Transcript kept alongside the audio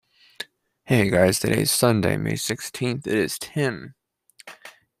Hey guys, today's Sunday, May 16th. It is 10:11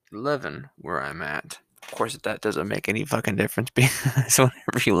 where I'm at. Of course, that doesn't make any fucking difference because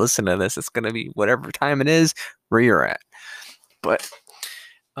whenever you listen to this, it's gonna be whatever time it is where you're at. But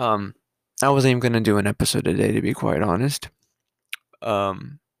um I wasn't even gonna do an episode today to be quite honest.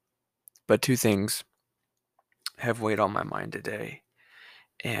 Um but two things have weighed on my mind today,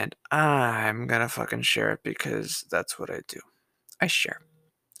 and I'm gonna fucking share it because that's what I do. I share.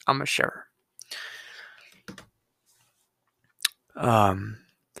 I'm a sharer. Um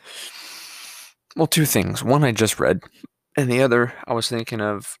Well, two things. One I just read, and the other I was thinking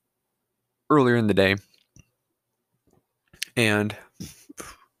of earlier in the day. And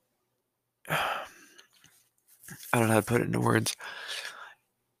I don't know how to put it into words.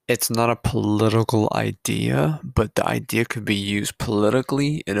 It's not a political idea, but the idea could be used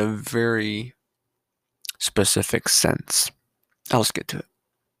politically in a very specific sense. I'll just get to it.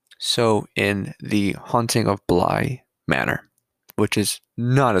 So, in the Haunting of Bly Manor, which is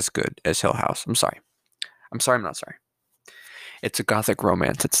not as good as Hill House. I'm sorry. I'm not sorry. It's a gothic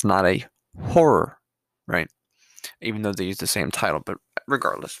romance. It's not a horror, right? Even though they use the same title, but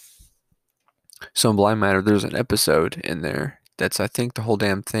regardless. So in Blind Matter, there's an episode in there that's, I think the whole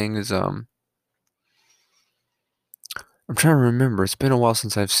damn thing is I'm trying to remember. It's been a while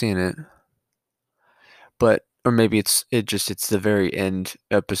since I've seen it, but or maybe it's the very end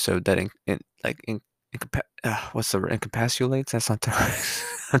episode that what's the word? Encapsulates? That's not the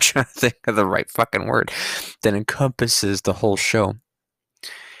I'm trying to think of the right fucking word that encompasses the whole show.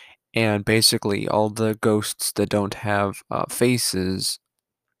 And basically, all the ghosts that don't have faces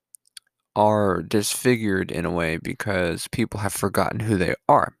are disfigured in a way because people have forgotten who they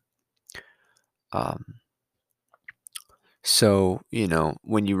are. Um, so,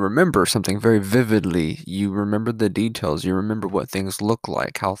 when you remember something very vividly, you remember the details, you remember what things look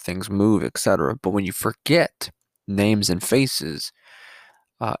like, how things move, etc. But when you forget names and faces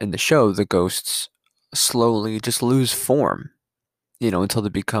in the show, the ghosts slowly just lose form, until they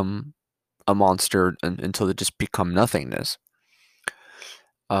become a monster and until they just become nothingness.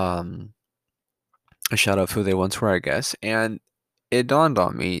 Um, a shadow of who they once were, I guess. And it dawned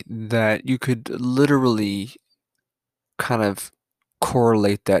on me that you could literally kind of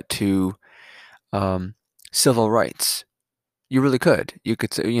correlate that to civil rights. You really could. You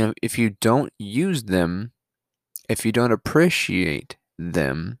could say, if you don't use them, if you don't appreciate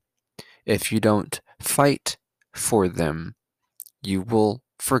them, if you don't fight for them, you will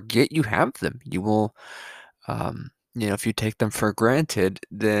forget you have them. You will, if you take them for granted,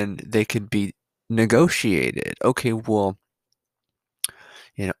 then they could be negotiated. Okay, well,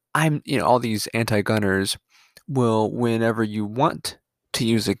 all these anti-gunners will, whenever you want to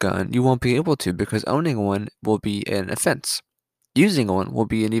use a gun, you won't be able to because owning one will be an offense. Using one will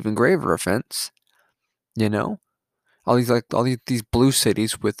be an even graver offense. You know, all these blue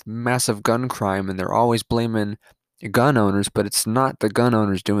cities with massive gun crime, and they're always blaming gun owners, but it's not the gun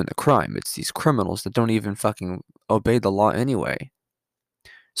owners doing the crime. It's these criminals that don't even fucking obey the law anyway.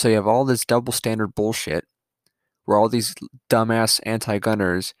 So you have all this double standard bullshit where all these dumbass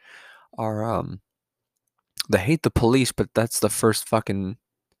anti-gunners are they hate the police, but that's the first fucking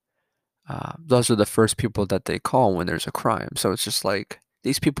those are the first people that they call when there's a crime. So it's just like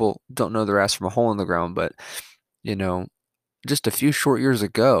these people don't know their ass from a hole in the ground, but you know, just a few short years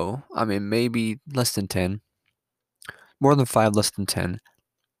ago, I mean, maybe less than 10, more than 5, less than 10,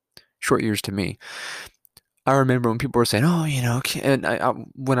 short years to me. I remember when people were saying, "Oh, and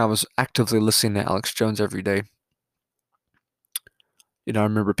when I was actively listening to Alex Jones every day, I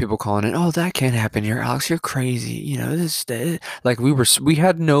remember people calling it, "Oh, that can't happen here, Alex. You're crazy." Like we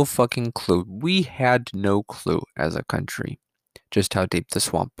had no fucking clue. We had no clue as a country just how deep the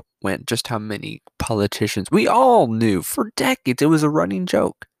swamp went, just how many politicians. We all knew for decades. It was a running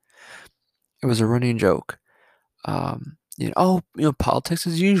joke. It was a running joke. Politics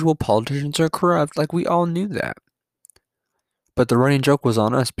as usual. Politicians are corrupt. Like we all knew that. But the running joke was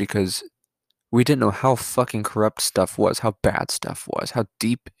on us because we didn't know how fucking corrupt stuff was, how bad stuff was, how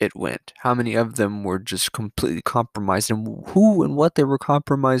deep it went, how many of them were just completely compromised, and who and what they were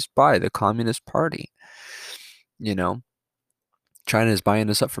compromised by, the Communist Party. You know, China is buying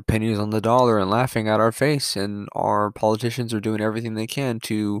us up for pennies on the dollar and laughing at our face, and our politicians are doing everything they can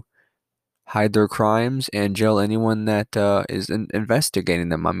to hide their crimes and jail anyone that is investigating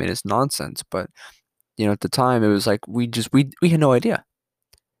them. I mean, it's nonsense, but at the time, it was like we had no idea.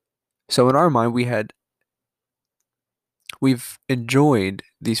 So in our mind, we've enjoyed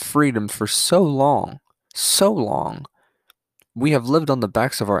these freedoms for so long, so long. We have lived on the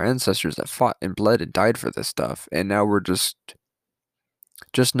backs of our ancestors that fought and bled and died for this stuff, and now we're just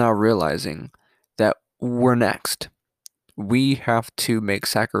just now realizing that we're next. We have to make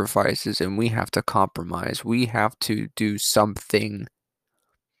sacrifices and we have to compromise. We have to do something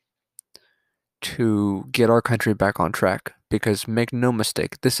to get our country back on track. Because make no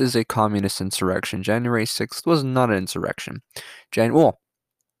mistake, this is a communist insurrection. January 6th was not an insurrection. Well,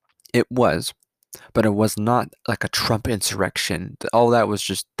 it was, but it was not like a Trump insurrection. All that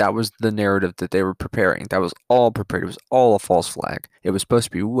was the narrative that they were preparing. That was all prepared. It was all a false flag. It was supposed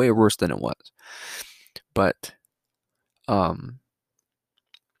to be way worse than it was. But um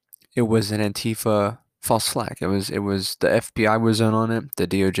it was an Antifa false flag. It was the FBI was in on it, the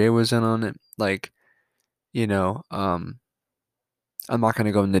DOJ was in on it. Like, you know, I'm not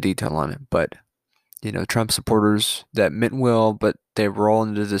gonna go into detail on it, but Trump supporters that meant well, but they were all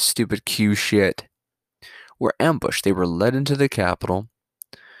into this stupid Q shit, were ambushed. They were led into the Capitol.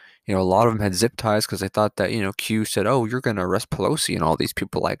 A lot of them had zip ties because they thought that, Q said, "Oh, you're gonna arrest Pelosi," and all these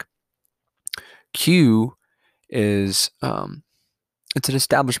people. Like, Q is it's an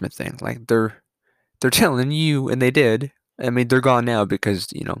establishment thing. Like, they're telling you, and they did. I mean, they're gone now because,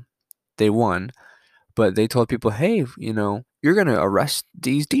 they won. But they told people, hey, you're gonna arrest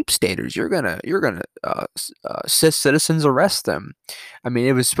these deep staters. You're gonna citizens arrest them. I mean,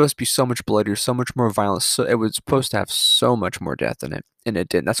 it was supposed to be so much bloodier, so much more violent. So it was supposed to have so much more death in it, and it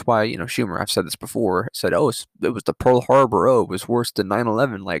didn't. That's why, Schumer, I've said this before, said, oh, it was the Pearl Harbor. Oh, it was worse than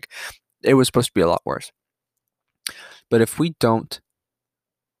 9/11. Like, it was supposed to be a lot worse. But if we don't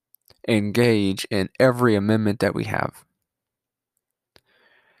engage in every amendment that we have,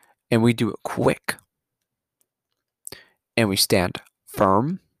 and we do it quick, and we stand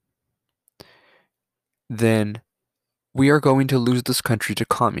firm, then we are going to lose this country to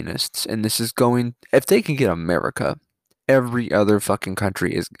communists. And this is going, if they can get America, every other fucking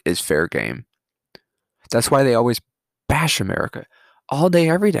country is fair game. That's why they always bash America all day,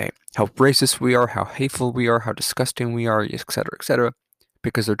 every day. How racist we are, how hateful we are, how disgusting we are, etc., etc.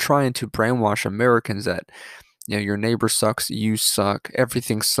 Because they're trying to brainwash Americans that, your neighbor sucks, you suck,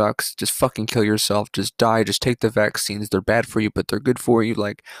 everything sucks, just fucking kill yourself, just die, just take the vaccines, they're bad for you, but they're good for you.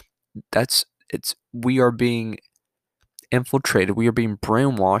 Like, we are being infiltrated, we are being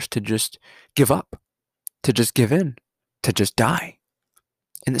brainwashed to just give up, to just give in, to just die.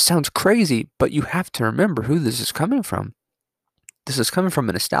 And it sounds crazy, but you have to remember who this is coming from. This is coming from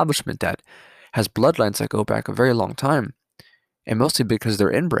an establishment that has bloodlines that go back a very long time, and mostly because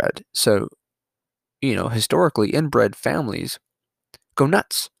they're inbred. So, historically, inbred families go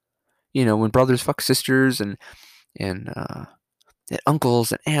nuts. When brothers fuck sisters and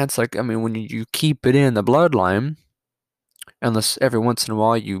uncles and aunts, like, I mean, when you keep it in the bloodline, unless every once in a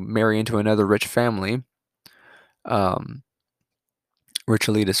while you marry into another rich family, rich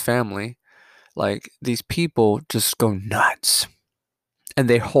elitist family, like, these people just go nuts. And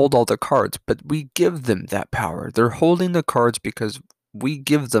they hold all the cards, but we give them that power. They're holding the cards because we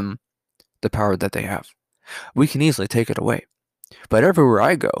give them the power that they have. We can easily take it away. But everywhere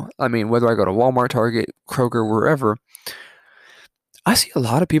I go, I mean, whether I go to Walmart, Target, Kroger, wherever, I see a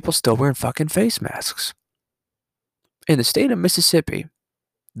lot of people still wearing fucking face masks. In the state of Mississippi,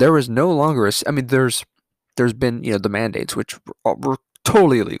 there is no longer I mean, there's been, the mandates, which were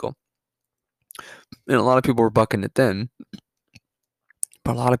totally illegal. And a lot of people were bucking it then.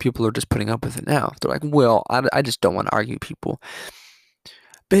 But a lot of people are just putting up with it now. They're like, well, I just don't want to argue people.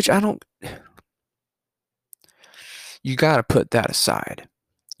 Bitch, you gotta put that aside.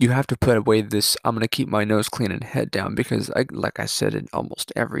 You have to put away this, I'm gonna keep my nose clean and head down, because like I said in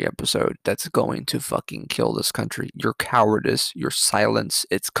almost every episode, that's going to fucking kill this country. Your cowardice, your silence,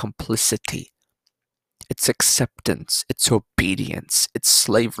 it's complicity. It's acceptance, it's obedience, it's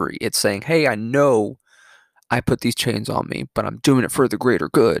slavery. It's saying, hey, I know I put these chains on me, but I'm doing it for the greater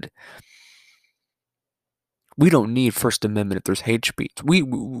good. We don't need First Amendment if there's hate speech. We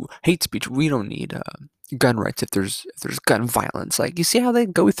hate speech. We don't need gun rights if there's gun violence. Like, you see how they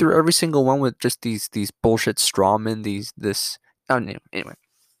go through every single one with just these bullshit strawmen. Anyway,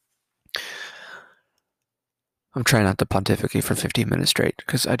 I'm trying not to pontificate for 15 minutes straight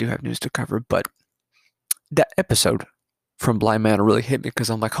because I do have news to cover. But that episode from Blind Man really hit me because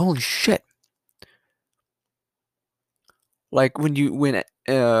I'm like, holy shit! Like, what's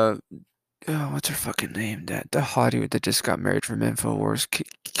her fucking name? The hottie that just got married from InfoWars,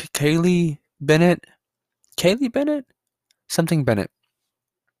 Kaylee Bennett. Kaylee Bennett? Something Bennett.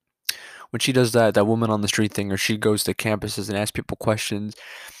 When she does that woman on the street thing, or she goes to campuses and asks people questions.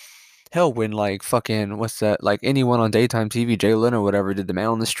 Hell, when, like, fucking, what's that? Like, anyone on daytime TV, Jay Leno or whatever, did the man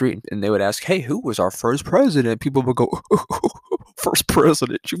on the street, and they would ask, hey, who was our first president? People would go, first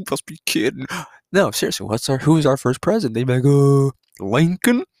president. You must be kidding. No, seriously, who's our first president? They'd be like,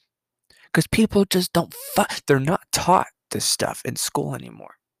 Lincoln? Because people just don't they're not taught this stuff in school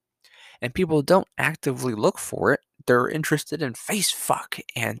anymore. And people don't actively look for it. They're interested in face fuck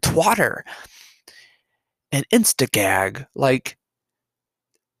and twatter and instagag, like,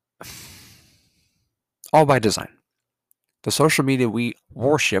 all by design. The social media we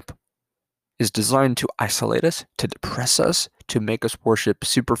worship is designed to isolate us, to depress us, to make us worship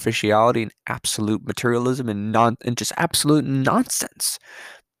superficiality and absolute materialism and just absolute nonsense.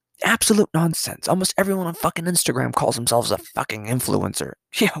 Absolute nonsense. Almost everyone on fucking Instagram calls themselves a fucking influencer.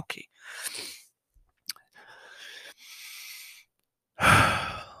 Yeah, okay.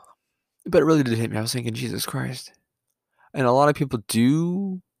 But it really did hit me. I was thinking, Jesus Christ. And a lot of people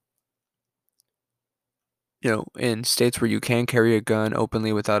do, in states where you can carry a gun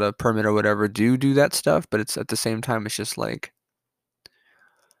openly without a permit or whatever, do that stuff. But it's at the same time, it's just like,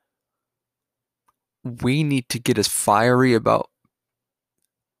 we need to get as fiery about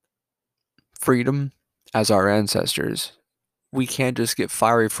freedom as our ancestors. We can't just get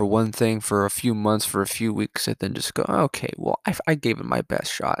fiery for one thing for a few months, for a few weeks, and then just go, okay, well, I gave it my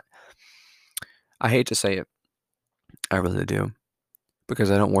best shot. I hate to say it. I really do. Because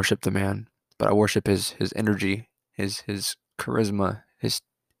I don't worship the man, but I worship his energy, his charisma, his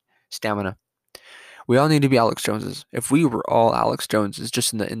stamina. We all need to be Alex Joneses. If we were all Alex Joneses,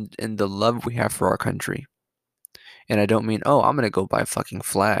 just in the love we have for our country, and I don't mean, oh, I'm gonna go buy a fucking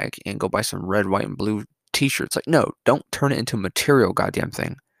flag and go buy some red, white, and blue t-shirts. Like, no, don't turn it into a material goddamn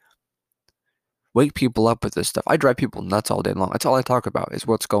thing. Wake people up with this stuff. I drive people nuts all day long. That's all I talk about is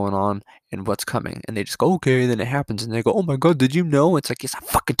what's going on and what's coming. And they just go, okay, and then it happens, and they go, oh my God, did you know? It's like, yes, I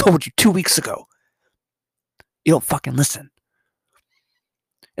fucking told you 2 weeks ago. You don't fucking listen.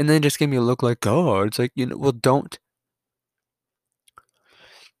 And then just give me a look like, oh, it's like, well, don't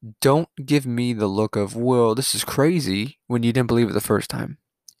give me the look of, well, this is crazy when you didn't believe it the first time.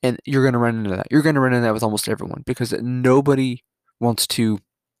 And you're going to run into that. You're going to run into that with almost everyone because nobody wants to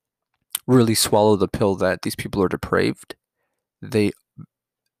really swallow the pill that these people are depraved. They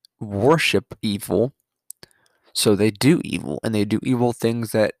worship evil, so they do evil, and they do evil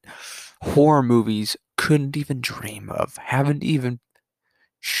things that horror movies couldn't even dream of, haven't even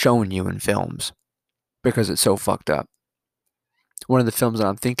shown you in films because it's so fucked up. One of the films that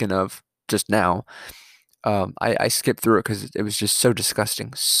I'm thinking of just now, I skipped through it because it was just so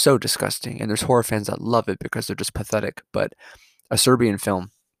disgusting, and there's horror fans that love it because they're just pathetic, but a Serbian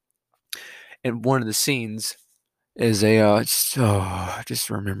film, and one of the scenes is just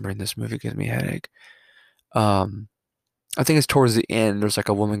remembering this movie gives me a headache. I think it's towards the end. There's like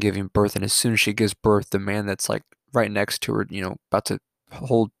a woman giving birth, and as soon as she gives birth, the man that's like right next to her, about to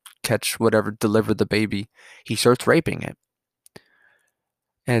catch, whatever, deliver the baby, he starts raping it.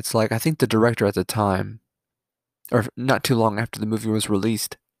 And it's like, I think the director at the time, or not too long after the movie was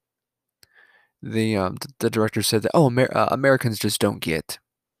released, the director said that, Americans just don't get.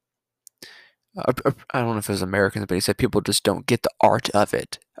 I don't know if it was Americans, but he said people just don't get the art of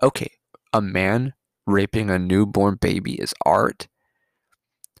it. Okay, a man raping a newborn baby is art?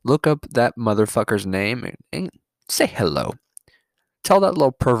 Look up that motherfucker's name and say hello. Tell that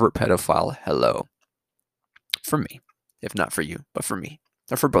little pervert pedophile hello. For me. If not for you, but for me.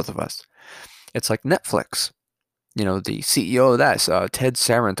 Or for both of us. It's like Netflix. The CEO of that, Ted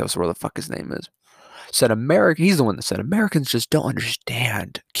Sarantos, or where the fuck his name is, said he's the one that said Americans just don't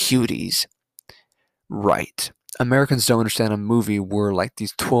understand cuties. Right. Americans don't understand a movie where like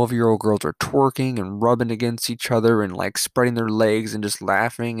these 12-year-old girls are twerking and rubbing against each other and like spreading their legs and just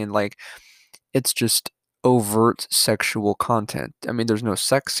laughing and like it's just overt sexual content. I mean, there's no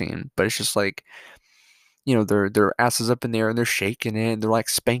sex scene, but it's just like, their asses up in the air and they're shaking it and they're like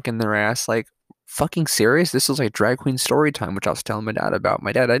spanking their ass. Like, fucking serious? This is like drag queen story time, which I was telling my dad about.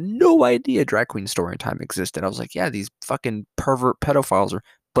 My dad had no idea drag queen story time existed. I was like, yeah, these fucking pervert pedophiles are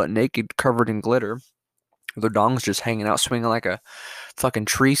butt naked, covered in glitter. Their dongs just hanging out, swinging like a fucking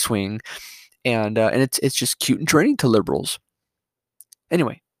tree swing, and it's just cute and trendy to liberals.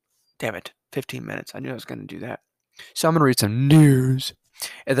 Anyway, damn it, 15 minutes. I knew I was gonna do that. So I'm gonna read some news,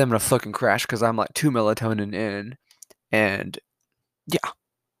 and then I'm gonna fucking crash because I'm like 2 melatonin in, and yeah,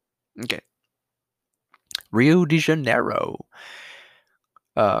 okay. Rio de Janeiro.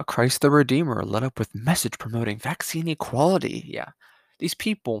 Christ the Redeemer led up with message promoting vaccine equality. Yeah, these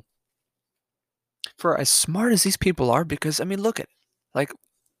people, for as smart as these people are, because I mean, look at, like,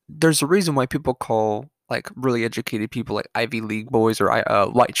 there's a reason why people call like really educated people like Ivy League boys or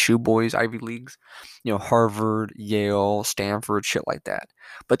white shoe boys, Ivy Leagues, Harvard, Yale, Stanford, shit like that.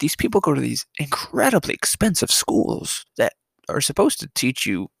 But these people go to these incredibly expensive schools that are supposed to teach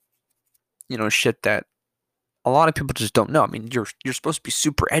you, shit that a lot of people just don't know. I mean, you're supposed to be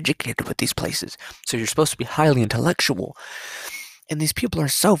super educated with these places, so you're supposed to be highly intellectual. And these people are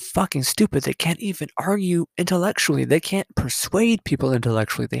so fucking stupid, they can't even argue intellectually. They can't persuade people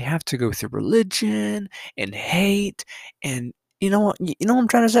intellectually. They have to go through religion and hate. And you know what I'm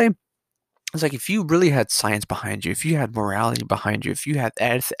trying to say? It's like if you really had science behind you, if you had morality behind you, if you had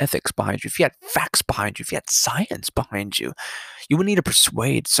ethics behind you, if you had facts behind you, if you had science behind you, you wouldn't need to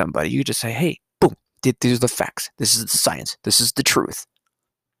persuade somebody. You just say, hey, boom, these are the facts. This is the science. This is the truth.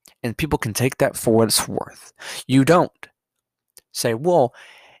 And people can take that for what it's worth. You don't say, well,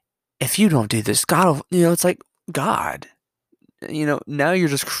 if you don't do this, God will, it's like, God, now you're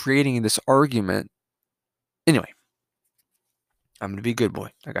just creating this argument. Anyway, I'm going to be a good boy.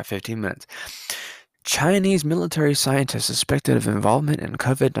 I got 15 minutes. Chinese military scientists suspected of involvement in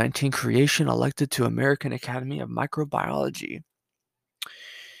COVID-19 creation elected to American Academy of Microbiology.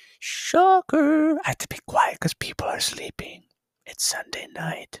 Shocker! I have to be quiet because people are sleeping. It's Sunday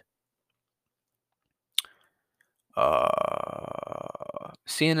night.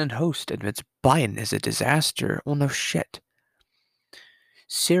 CNN host admits Biden is a disaster. Well, no shit.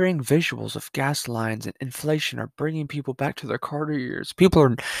 Searing visuals of gas lines and inflation are bringing people back to their Carter years. People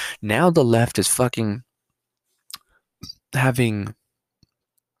are now, the left is fucking having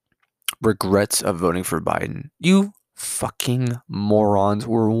regrets of voting for Biden. You fucking morons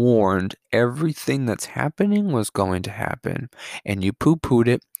were warned everything that's happening was going to happen, and you poo-pooed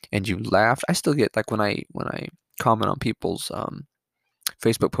it and you laughed. I still get, like, when I comment on people's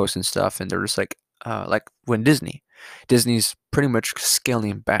Facebook posts and stuff, and they're just like when Disney's pretty much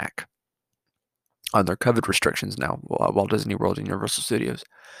scaling back on their COVID restrictions now, Walt Disney World and Universal Studios,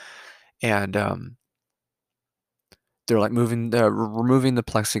 and they're like removing the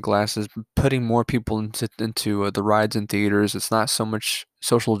plexiglasses, putting more people into the rides and theaters. It's not so much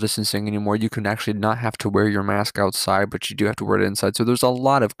social distancing anymore. You can actually not have to wear your mask outside, but you do have to wear it inside. So there's a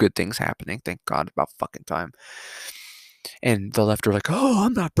lot of good things happening. Thank God, about fucking time. And the left are like, oh,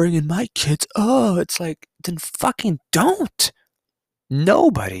 I'm not bringing my kids. Oh, it's like, then fucking don't.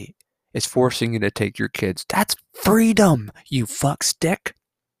 Nobody is forcing you to take your kids. That's freedom, you fuckstick.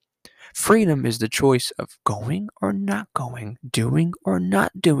 Freedom is the choice of going or not going, doing or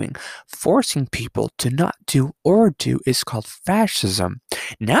not doing. Forcing people to not do or do is called fascism.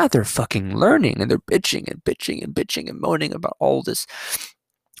 Now they're fucking learning and they're bitching and bitching and bitching and moaning about all this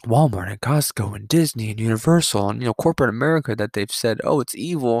Walmart and Costco and Disney and Universal and corporate America, that they've said, oh, it's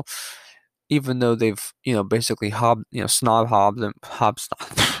evil, even though they've basically hobsnobbed.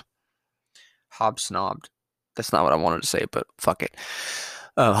 That's not what I wanted to say, but fuck it.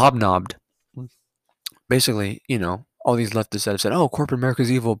 Hobnobbed. Basically, all these leftists that have said, oh, corporate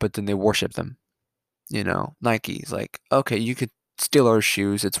America's evil, but then they worship them. Nike's like, okay, you could steal our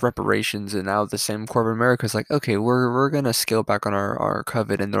shoes, it's reparations, and now the same corporate America's like, okay, we're gonna scale back on our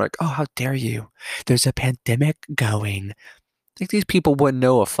COVID, and they're like, oh, how dare you? There's a pandemic going. Like, these people wouldn't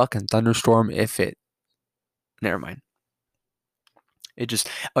know a fucking thunderstorm if it. Never mind. It just.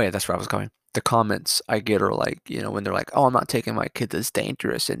 Oh yeah, that's where I was going. The comments I get are like, when they're like, oh, I'm not taking my kids, it's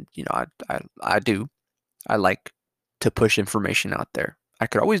dangerous, and I do. I like to push information out there. I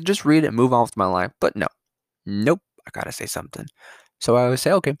could always just read it and move on with my life, but no. Nope, I gotta say something. So I always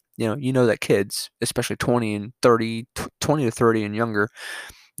say, okay, that kids, especially 20 and 30, 20 to 30 and younger,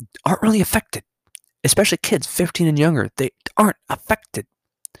 aren't really affected. Especially kids 15 and younger, they aren't affected.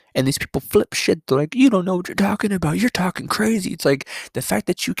 And these people flip shit. They're like, you don't know what you're talking about. You're talking crazy. It's like the fact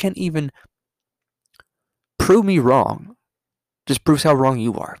that you can't even prove me wrong just proves how wrong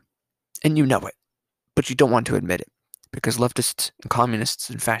you are. And you know it, but you don't want to admit it. Because leftists and communists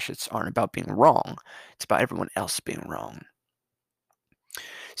and fascists aren't about being wrong. It's about everyone else being wrong.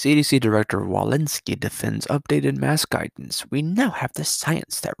 CDC Director Walensky defends updated mask guidance. We now have the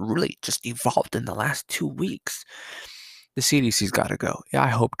science that really just evolved in the last 2 weeks. The CDC's got to go. Yeah, I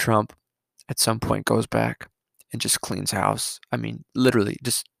hope Trump at some point goes back and just cleans house. I mean, literally,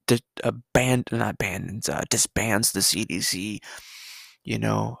 just disbands the CDC.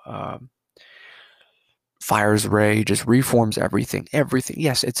 Fires Ray, just reforms everything. Everything.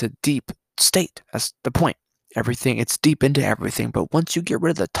 Yes, it's a deep state. That's the point. Everything, it's deep into everything. But once you get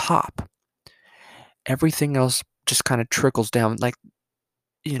rid of the top, everything else just kind of trickles down. Like,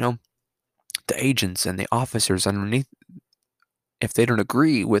 the agents and the officers underneath, if they don't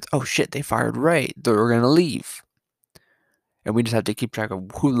agree with, oh shit, they fired Ray, they're going to leave. And we just have to keep track of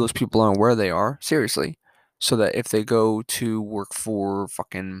who those people are and where they are. Seriously. So that if they go to work for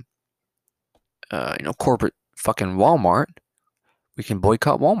fucking corporate fucking Walmart, we can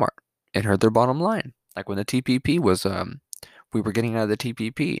boycott Walmart and hurt their bottom line. Like when the TPP was we were getting out of the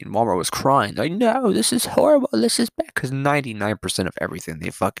TPP, and Walmart was crying, like, no, this is horrible, this is bad, because 99% of everything they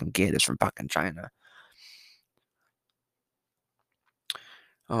fucking get is from fucking China.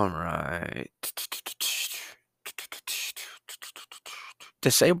 Alright.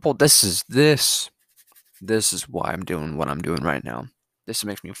 Disabled, this is why I'm doing what I'm doing right now. This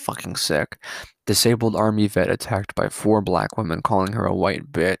makes me fucking sick. Disabled army vet attacked by 4 black women calling her a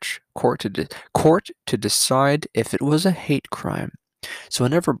white bitch. Court to decide if it was a hate crime. So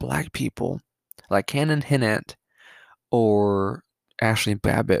whenever black people, like Cannon Hinnant or Ashley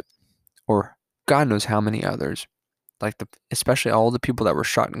Babbitt, or God knows how many others, especially all the people that were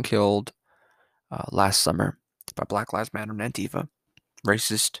shot and killed last summer by Black Lives Matter and Antifa,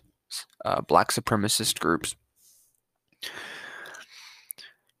 racist, black supremacist groups.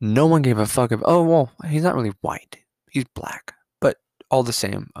 No one gave a fuck of, oh, well, he's not really white. He's black. But all the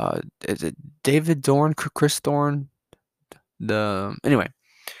same, is it David Dorn, Chris Thorne? Anyway,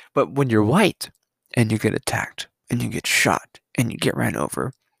 but when you're white and you get attacked and you get shot and you get ran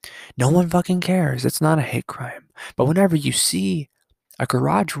over, no one fucking cares. It's not a hate crime. But whenever you see a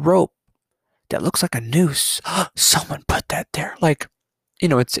garage rope that looks like a noose, someone put that there. Like,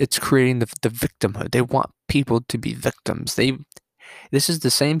 it's creating the victimhood. They want people to be victims. This is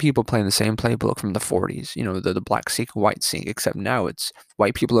the same people playing the same playbook from the 40s. The black sink, white sink, except now it's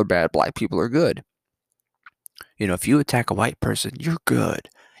white people are bad, black people are good. If you attack a white person, you're good.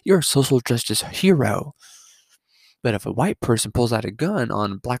 You're a social justice hero. But if a white person pulls out a gun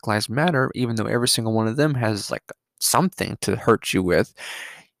on Black Lives Matter, even though every single one of them has like something to hurt you with,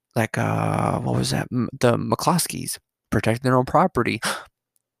 like what was that? The McCloskeys protecting their own property.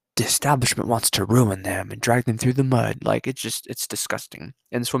 The establishment wants to ruin them and drag them through the mud. Like, it's disgusting.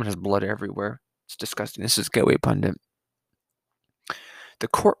 And this woman has blood everywhere. It's disgusting. This is Gateway Pundit. The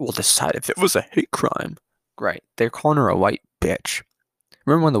court will decide if it was a hate crime. Right. They're calling her a white bitch.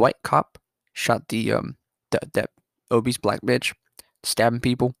 Remember when the white cop shot that obese black bitch, stabbing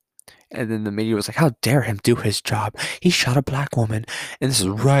people? And then the media was like, how dare him do his job? He shot a black woman. And this is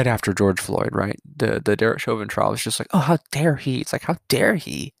right after George Floyd, right? The Derek Chauvin trial was just like, oh, how dare he? It's like, how dare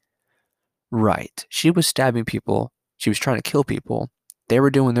he? Right. She was stabbing people. She was trying to kill people. They were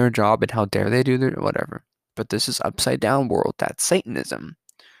doing their job, and how dare they do their whatever. But this is upside down world. That's Satanism.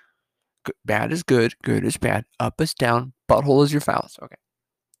 Bad is good. Good is bad. Up is down. Butthole is your Faust. Okay.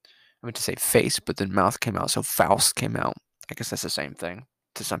 I meant to say face, but then mouth came out, so Faust came out. I guess that's the same thing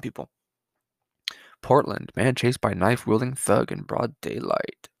to some people. Portland, man chased by knife-wielding thug in broad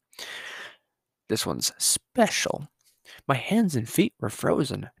daylight. This one's special. My hands and feet were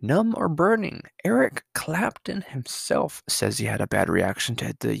frozen, numb or burning. Eric Clapton himself says he had a bad reaction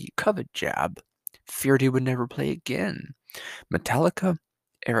to the COVID jab. Feared he would never play again. Metallica,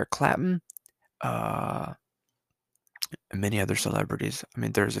 Eric Clapton, and many other celebrities. I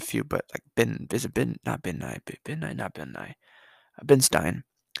mean, there's a few, but like Ben Stein.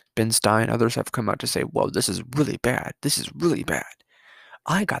 Ben Stein, others have come out to say, whoa, this is really bad. This is really bad.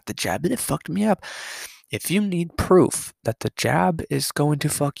 I got the jab and it fucked me up. If you need proof that the jab is going to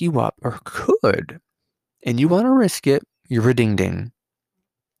fuck you up, or could, and you want to risk it, you're a ding-ding.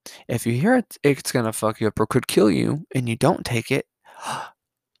 If you hear it's going to fuck you up or could kill you, and you don't take it,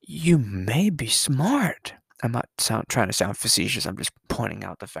 you may be smart. I'm not trying to sound facetious. I'm just pointing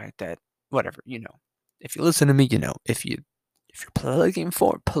out the fact that, whatever, if you listen to me, if you're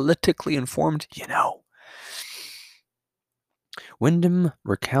politically informed, Wyndham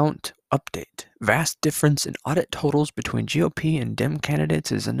recount update. Vast difference in audit totals between GOP and Dem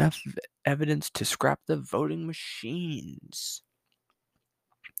candidates is enough evidence to scrap the voting machines.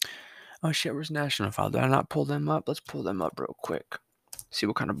 Oh shit, where's National File? Did I not pull them up? Let's pull them up real quick. See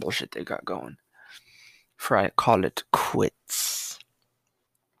what kind of bullshit they got going. Before I call it quits.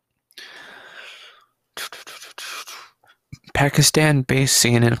 Pakistan-based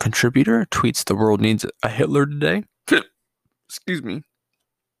CNN contributor tweets the world needs a Hitler today. Excuse me.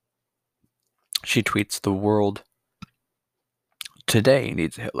 She tweets the world today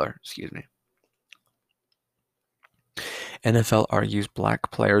needs a Hitler. Excuse me. NFL argues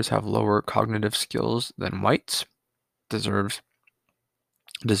black players have lower cognitive skills than whites. Deserve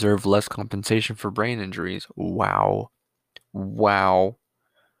less compensation for brain injuries. Wow. The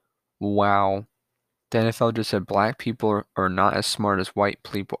NFL just said black people are not as smart as white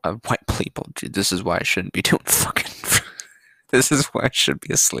people. White people. Gee, this is why I shouldn't be doing fucking. This is why I should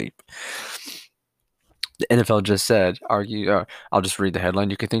be asleep. The NFL just said, I'll just read the headline.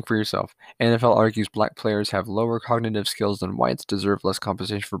 You can think for yourself. NFL argues black players have lower cognitive skills than whites, deserve less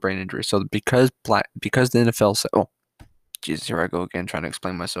compensation for brain injury. So because the NFL said, oh, Jesus, here I go again trying to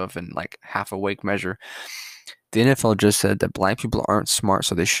explain myself in like half awake measure. The NFL just said that black people aren't smart,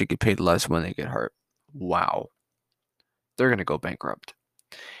 so they should get paid less when they get hurt. Wow. They're gonna go bankrupt.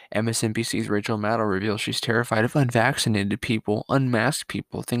 MSNBC's Rachel Maddow reveals she's terrified of unvaccinated people, unmasked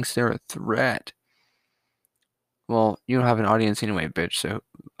people, thinks they're a threat. Well, you don't have an audience anyway, bitch. So,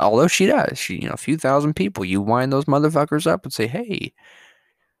 although she does, a few thousand people, you wind those motherfuckers up and say, hey,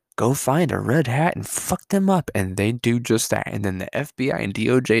 go find a red hat and fuck them up. And they do just that. And then the FBI and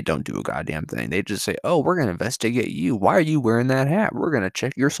DOJ don't do a goddamn thing. They just say, oh, we're going to investigate you. Why are you wearing that hat? We're going to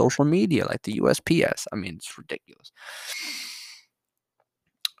check your social media like the USPS. I mean, it's ridiculous.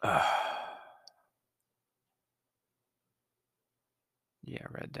 Yeah, I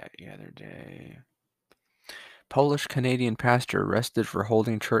read that the other day. Polish-Canadian pastor arrested for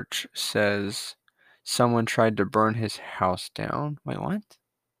holding church says someone tried to burn his house down. Wait, what?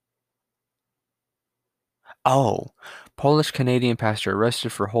 Oh, Polish-Canadian pastor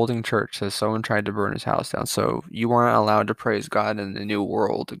arrested for holding church says someone tried to burn his house down. So you aren't allowed to praise God in the new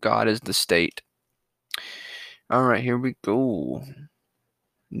world. God is the state. All right, here we go.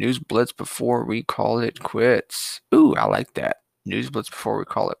 News blitz before we call it quits. Ooh, I like that. News blitz before we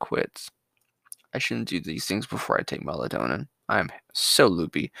call it quits. I shouldn't do these things before I take melatonin. I'm so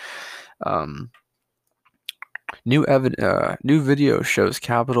loopy. New video shows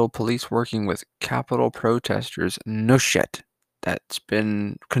Capitol Police working with Capitol protesters. No shit. That's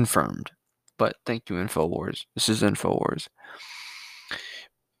been confirmed. But thank you, InfoWars. This is InfoWars.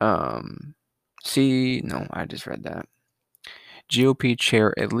 No, I just read that. GOP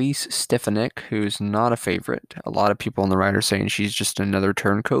chair Elise Stefanik, who's not a favorite. A lot of people on the right are saying she's just another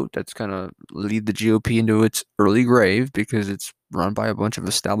turncoat that's going to lead the GOP into its early grave because it's run by a bunch of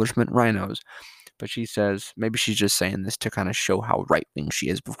establishment rhinos. But she says, maybe she's just saying this to kind of show how right-wing she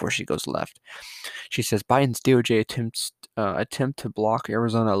is before she goes left. She says Biden's DOJ attempt to block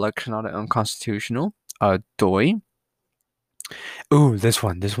Arizona election audit unconstitutional. Doi. Ooh, this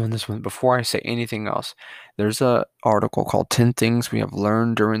one. Before I say anything else, there's a article called 10 Things We Have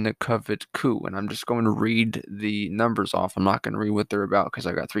Learned During the COVID Coup, and I'm just going to read the numbers off. I'm not going to read what they're about because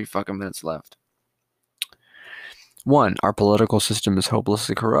I got 3 fucking minutes left. 1. Our political system is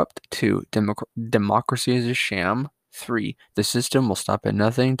hopelessly corrupt. 2. Democracy is a sham. 3. The system will stop at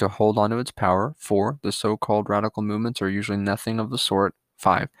nothing to hold on to its power. 4. The so-called radical movements are usually nothing of the sort.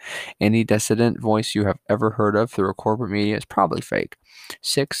 5. Any dissident voice you have ever heard of through a corporate media is probably fake.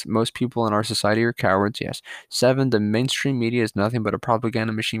 6. Most people in our society are cowards. Yes. 7. The mainstream media is nothing but a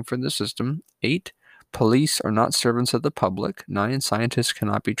propaganda machine for the system. 8. Police are not servants of the public. 9. Scientists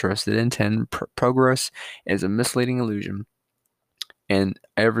cannot be trusted. And 10. Progress is a misleading illusion. And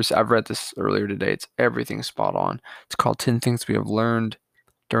I've read this earlier today. It's everything spot on. It's called 10 Things We Have Learned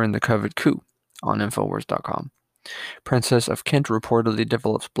During the COVID Coup on Infowars.com. Princess of Kent reportedly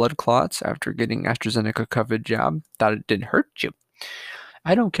develops blood clots after getting AstraZeneca COVID jab. Thought it didn't hurt you.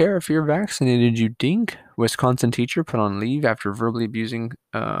 I don't care if you're vaccinated, you dink. Wisconsin teacher put on leave after verbally abusing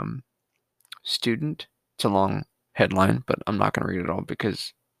student. It's a long headline, but I'm not going to read it all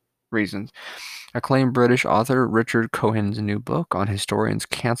because reasons. Acclaimed British author Richard Cohen's new book on historians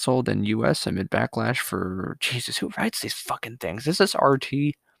canceled in U.S. amid backlash for... Jesus, who writes these fucking things? Is this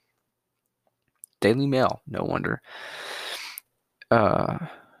RT? Daily Mail, no wonder.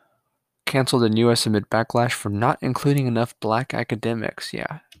 Canceled in U.S. amid backlash for not including enough black academics.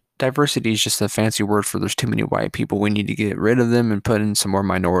 Yeah. Diversity is just a fancy word for there's too many white people. We need to get rid of them and put in some more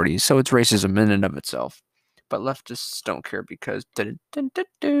minorities. So it's racism in and of itself. But leftists don't care because they're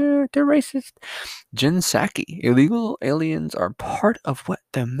racist. Jen Psaki. Illegal aliens are part of what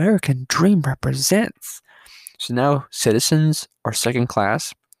the American dream represents. So now citizens are second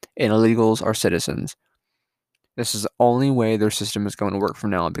class and illegals are citizens. This is the only way their system is going to work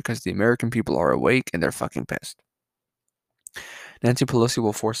from now on because the American people are awake and they're fucking pissed. Nancy Pelosi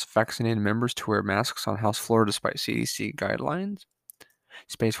will force vaccinated members to wear masks on House floor despite CDC guidelines.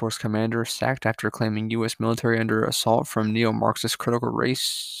 Space Force commander sacked after claiming U.S. military under assault from neo-Marxist critical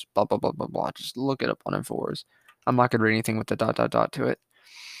race. Blah, blah, blah, blah, blah. Just look it up on Infowars. I'm not going to read anything with the ... to it.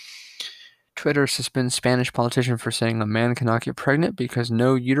 Twitter suspends Spanish politician for saying a man cannot get pregnant because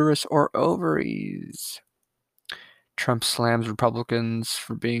no uterus or ovaries. Trump slams Republicans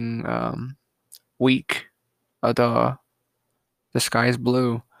for being weak. The sky is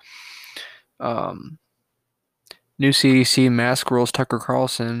blue. New CDC mask rules Tucker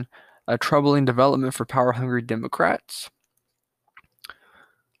Carlson. A troubling development for power-hungry Democrats.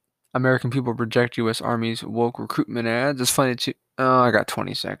 American people reject U.S. Army's woke recruitment ads. It's funny too. Oh, I got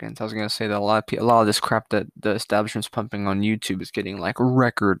 20 seconds. I was gonna say that a lot of this crap that the establishment's pumping on YouTube is getting like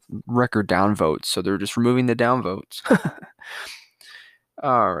record downvotes. So they're just removing the downvotes.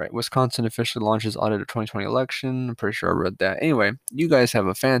 All right. Wisconsin officially launches audit of 2020 election. I'm pretty sure I read that. Anyway, you guys have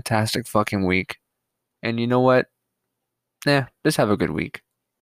a fantastic fucking week. And you know what? Just have a good week.